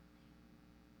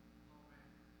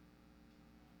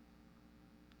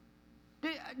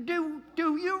 Do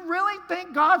you really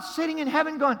think God's sitting in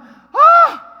heaven going,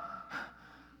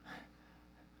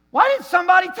 why didn't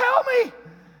somebody tell me?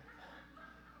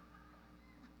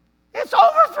 It's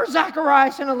over for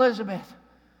Zacharias and Elizabeth.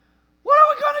 What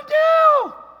are we going to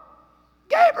do?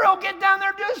 Gabriel, get down there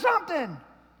and do something.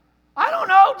 I don't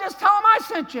know, just tell him I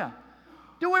sent you.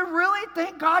 Do we really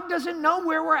think God doesn't know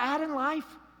where we're at in life?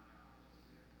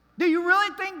 Do you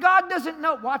really think God doesn't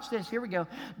know? Watch this. Here we go.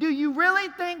 Do you really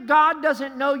think God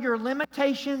doesn't know your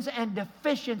limitations and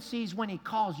deficiencies when he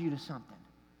calls you to something?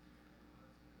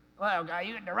 Well, God,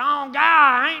 you're the wrong guy.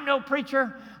 I ain't no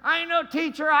preacher. I ain't no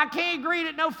teacher. I can't greet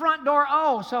at no front door.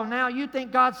 Oh, so now you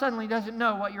think God suddenly doesn't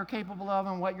know what you're capable of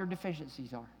and what your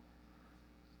deficiencies are.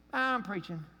 I'm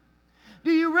preaching. Do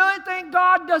you really think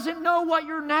God doesn't know what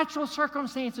your natural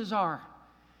circumstances are?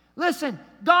 Listen,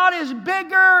 God is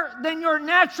bigger than your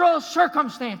natural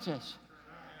circumstances.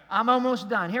 I'm almost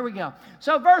done. Here we go.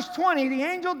 So verse 20, the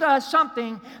angel does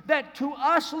something that to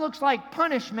us looks like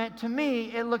punishment. To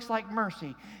me, it looks like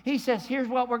mercy. He says, here's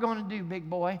what we're going to do, big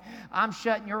boy. I'm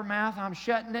shutting your mouth. I'm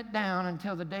shutting it down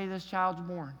until the day this child's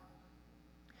born.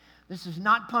 This is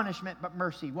not punishment, but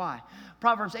mercy. Why?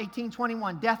 Proverbs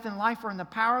 18:21, death and life are in the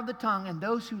power of the tongue, and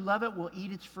those who love it will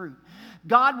eat its fruit.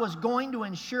 God was going to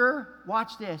ensure,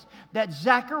 watch this, that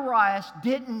Zacharias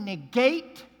didn't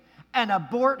negate and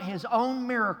abort his own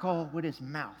miracle with his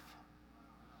mouth.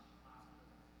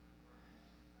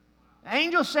 The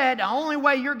angel said, the only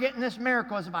way you're getting this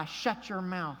miracle is if I shut your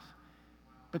mouth,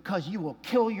 because you will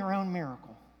kill your own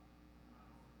miracle.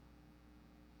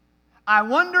 I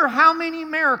wonder how many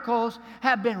miracles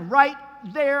have been right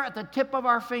there at the tip of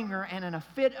our finger, and in a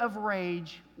fit of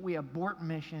rage, we abort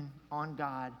mission on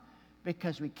God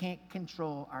because we can't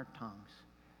control our tongues.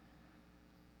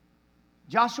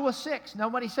 Joshua 6,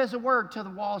 nobody says a word till the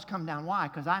walls come down. Why?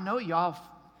 Because I know y'all,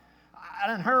 I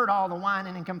done heard all the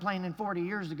whining and complaining 40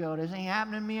 years ago. This ain't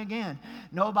happening to me again.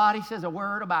 Nobody says a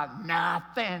word about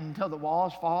nothing until the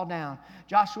walls fall down.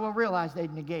 Joshua realized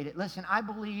they'd negate it. Listen, I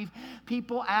believe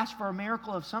people ask for a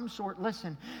miracle of some sort.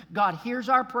 Listen, God hears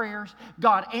our prayers.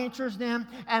 God answers them.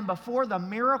 And before the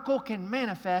miracle can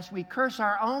manifest, we curse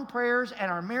our own prayers and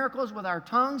our miracles with our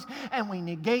tongues, and we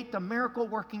negate the miracle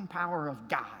working power of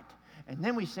God. And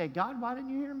then we say, God, why didn't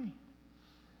you hear me?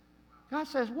 God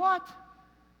says, what?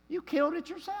 You killed it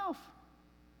yourself.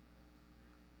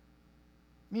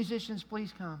 Musicians,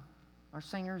 please come. Or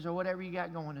singers, or whatever you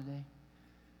got going today.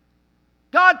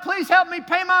 God, please help me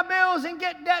pay my bills and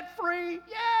get debt free.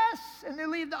 Yes. And they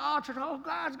leave the altar. Oh,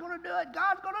 God's going to do it.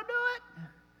 God's going to do it.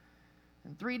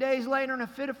 And 3 days later, in a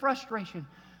fit of frustration,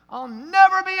 I'll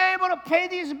never be able to pay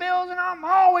these bills, and I'm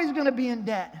always going to be in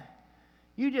debt.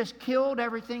 You just killed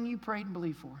everything you prayed and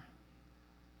believed for.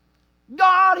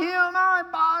 God, heal my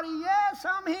body. Yes,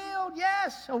 I'm healed.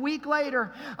 Yes. A week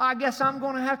later, I guess I'm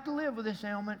going to have to live with this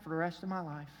ailment for the rest of my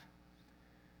life.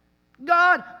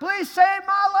 God, please save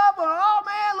my loved one. Oh,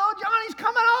 man, little Johnny's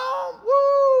coming home.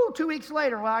 Woo! 2 weeks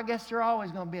later, well, I guess there's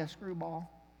always going to be a screwball.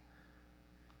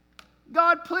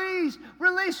 God, please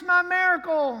release my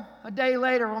miracle. A day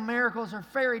later, well, miracles are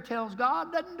fairy tales.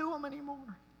 God doesn't do them anymore.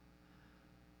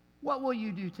 What will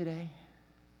you do today?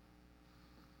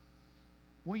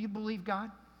 Will you believe God?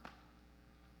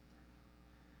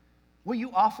 Will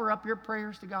you offer up your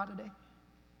prayers to God today?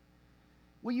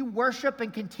 Will you worship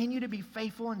and continue to be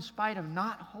faithful in spite of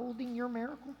not holding your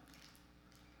miracle?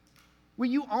 Will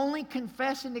you only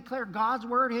confess and declare God's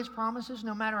word, His promises,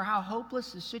 no matter how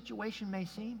hopeless the situation may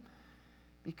seem?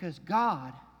 Because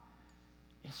God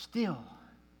is still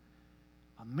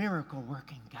a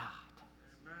miracle-working God.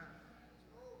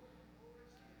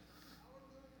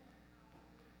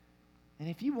 And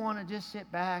if you want to just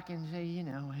sit back and say, you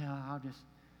know, well, I'll just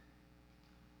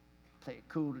play it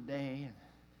cool today and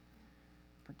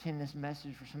pretend this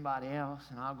message for somebody else,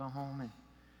 and I'll go home and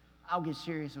I'll get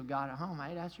serious with God at home,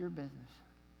 hey, that's your business.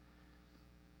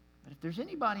 But if there's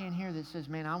anybody in here that says,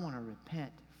 man, I want to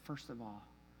repent, first of all,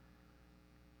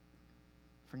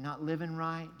 for not living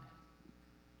right,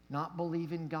 not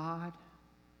believing God,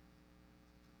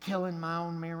 killing my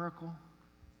own miracle,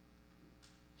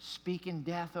 speaking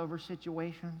death over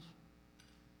situations.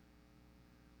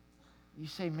 You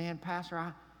say, man,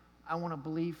 Pastor, I want to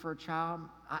believe for a child.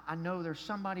 I know there's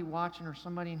somebody watching or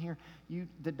somebody in here.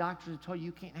 The doctors have told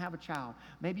you can't have a child.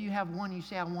 Maybe you have one, you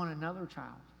say, I want another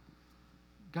child.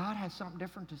 God has something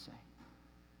different to say.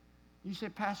 You say,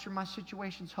 Pastor, my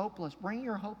situation's hopeless. Bring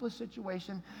your hopeless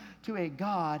situation to a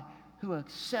God who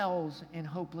excels in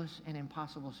hopeless and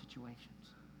impossible situations.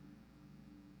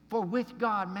 For with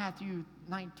God, Matthew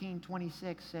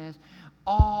 19:26 says,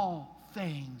 all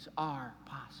things are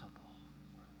possible.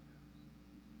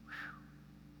 Whew.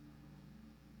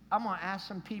 I'm going to ask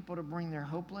some people to bring their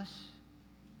hopeless,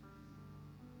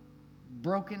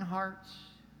 broken hearts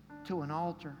to an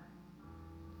altar.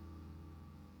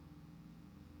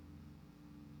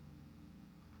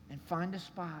 And find a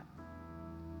spot.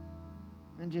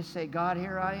 And just say, God,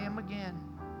 here I am again.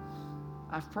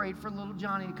 I've prayed for little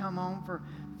Johnny to come home for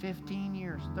 15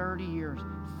 years, 30 years,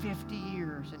 50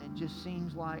 years, and it just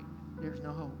seems like there's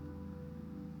no hope.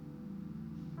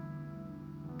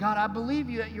 God, I believe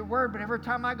you at your word, but every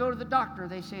time I go to the doctor,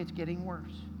 they say it's getting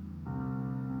worse.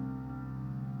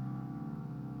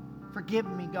 Forgive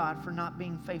me, God, for not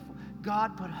being faithful.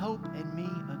 God, put hope in me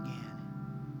again.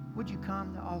 Would you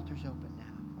come? The altar's open now.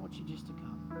 I want you just to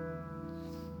come.